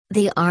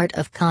The art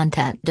of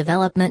content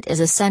development is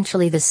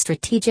essentially the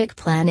strategic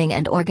planning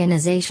and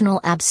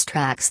organizational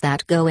abstracts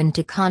that go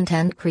into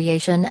content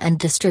creation and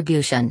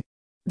distribution.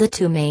 The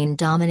two main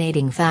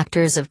dominating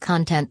factors of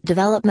content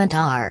development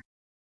are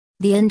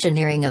the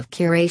engineering of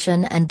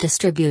curation and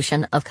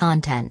distribution of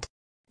content.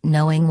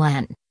 Knowing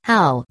when,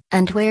 how,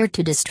 and where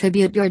to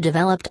distribute your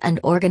developed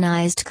and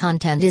organized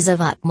content is of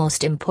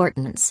utmost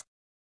importance.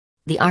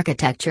 The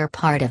architecture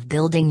part of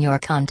building your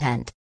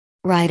content.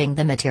 Writing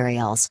the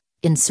materials,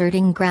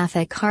 inserting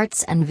graphic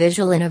arts and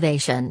visual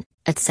innovation,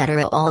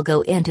 etc. all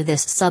go into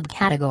this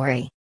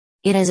subcategory.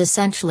 It is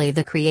essentially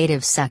the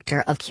creative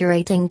sector of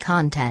curating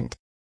content.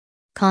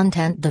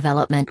 Content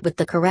development with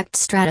the correct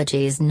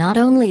strategies not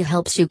only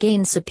helps you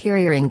gain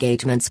superior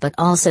engagements but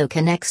also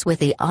connects with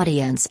the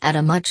audience at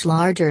a much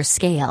larger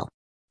scale.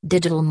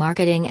 Digital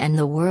marketing and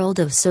the world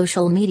of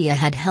social media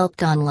had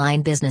helped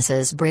online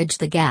businesses bridge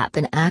the gap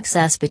in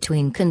access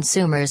between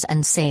consumers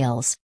and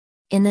sales.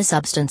 In the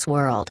substance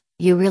world,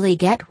 you really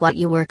get what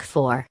you work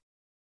for.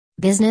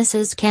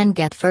 Businesses can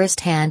get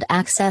first-hand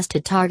access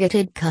to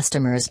targeted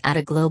customers at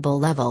a global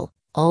level,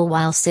 all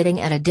while sitting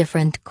at a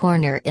different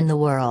corner in the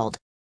world.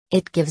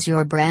 It gives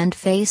your brand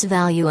face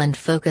value and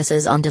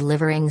focuses on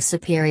delivering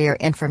superior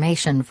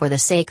information for the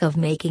sake of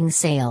making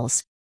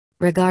sales.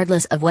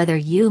 Regardless of whether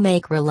you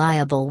make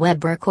reliable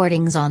web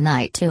recordings on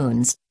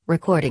iTunes,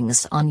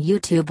 recordings on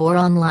YouTube or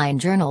online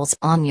journals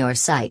on your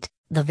site,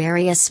 the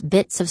various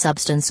bits of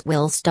substance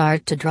will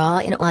start to draw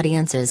in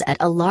audiences at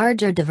a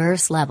larger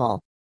diverse level.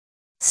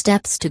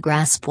 Steps to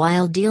grasp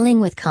while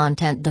dealing with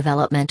content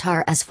development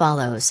are as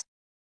follows.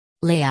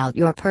 Lay out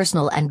your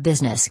personal and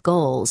business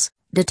goals.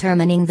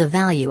 Determining the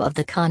value of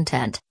the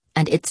content,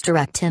 and its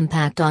direct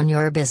impact on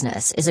your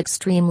business is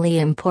extremely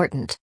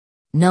important.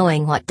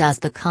 Knowing what does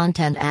the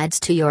content adds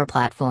to your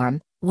platform,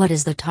 what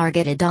is the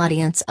targeted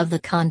audience of the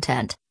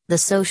content, the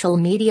social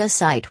media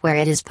site where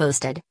it is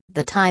posted,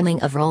 the timing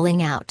of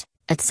rolling out,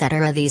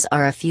 etc. These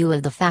are a few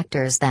of the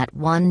factors that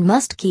one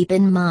must keep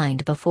in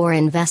mind before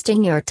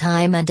investing your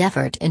time and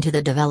effort into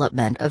the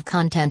development of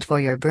content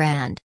for your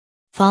brand.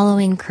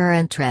 Following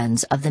current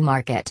trends of the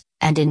market,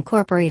 and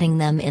incorporating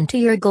them into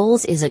your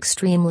goals is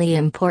extremely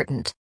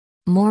important.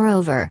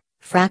 Moreover,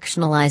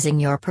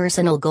 fractionalizing your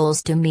personal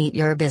goals to meet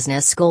your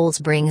business goals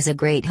brings a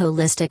great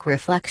holistic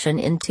reflection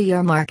into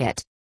your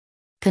market.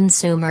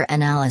 Consumer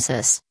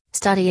analysis.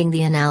 Studying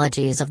the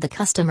analogies of the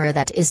customer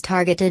that is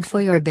targeted for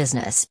your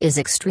business is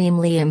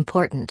extremely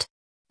important.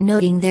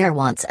 Noting their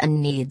wants and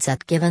needs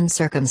at given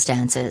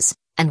circumstances,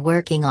 and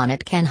working on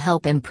it can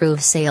help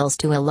improve sales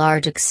to a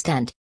large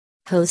extent.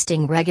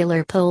 Hosting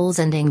regular polls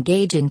and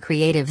engaging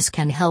creatives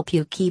can help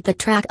you keep a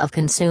track of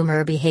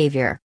consumer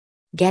behavior.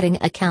 Getting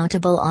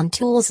accountable on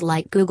tools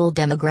like Google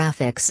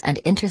Demographics and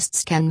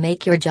Interests can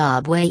make your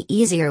job way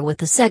easier with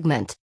the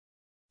segment.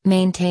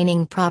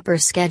 Maintaining proper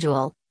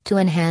schedule. To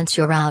enhance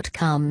your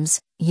outcomes,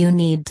 you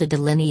need to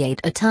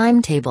delineate a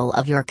timetable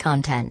of your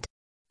content.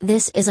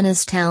 This is an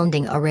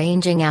astounding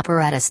arranging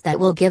apparatus that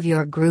will give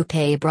your group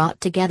a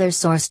brought-together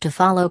source to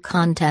follow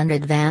content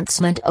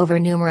advancement over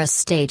numerous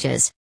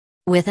stages.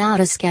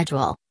 Without a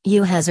schedule,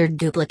 you hazard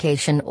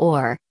duplication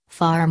or,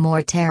 far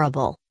more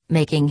terrible,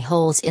 making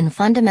holes in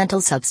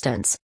fundamental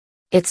substance.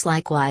 It's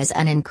likewise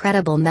an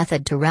incredible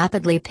method to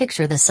rapidly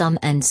picture the sum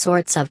and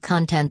sorts of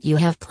content you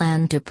have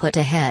planned to put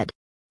ahead.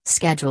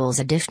 Schedules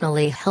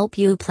additionally help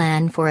you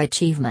plan for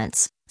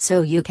achievements,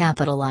 so you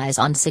capitalize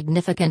on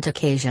significant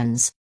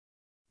occasions.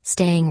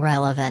 Staying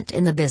relevant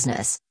in the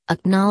business,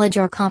 acknowledge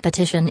your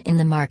competition in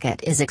the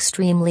market is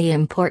extremely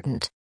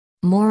important.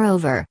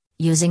 Moreover,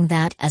 using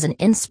that as an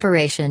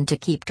inspiration to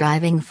keep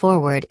driving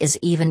forward is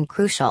even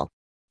crucial.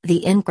 The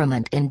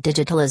increment in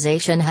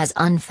digitalization has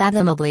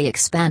unfathomably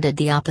expanded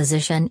the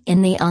opposition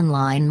in the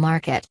online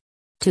market.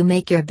 To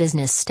make your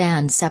business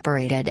stand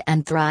separated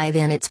and thrive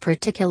in its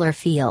particular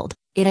field,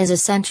 it is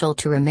essential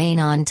to remain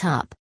on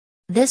top.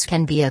 This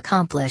can be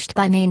accomplished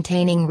by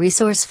maintaining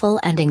resourceful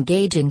and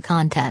engaging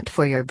content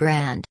for your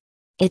brand.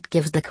 It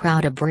gives the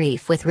crowd a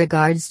brief with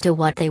regards to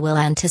what they will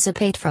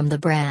anticipate from the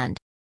brand.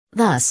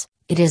 Thus,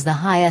 it is the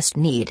highest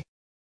need.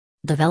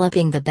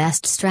 Developing the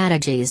best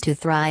strategies to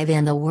thrive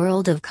in the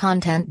world of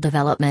content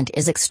development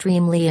is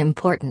extremely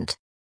important.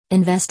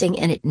 Investing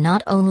in it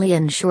not only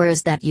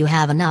ensures that you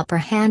have an upper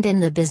hand in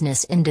the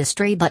business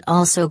industry but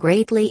also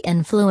greatly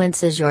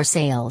influences your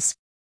sales.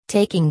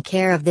 Taking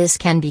care of this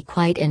can be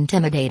quite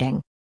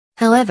intimidating.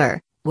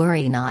 However,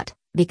 worry not,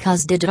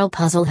 because Digital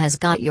Puzzle has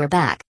got your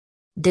back.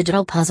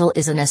 Digital Puzzle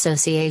is an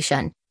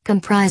association,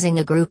 comprising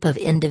a group of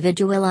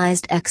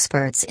individualized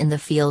experts in the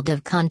field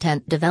of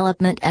content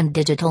development and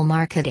digital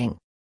marketing.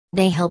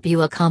 They help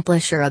you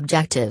accomplish your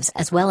objectives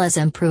as well as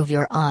improve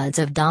your odds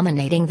of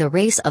dominating the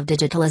race of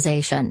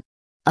digitalization.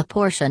 A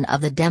portion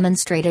of the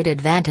demonstrated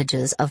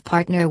advantages of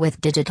partner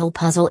with Digital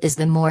Puzzle is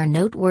the more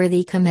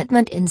noteworthy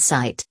commitment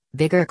insight,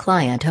 bigger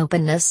client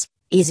openness,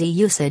 easy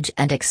usage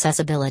and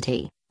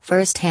accessibility,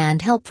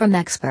 first-hand help from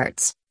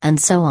experts, and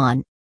so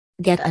on.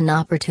 Get an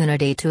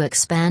opportunity to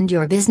expand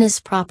your business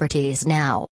properties now.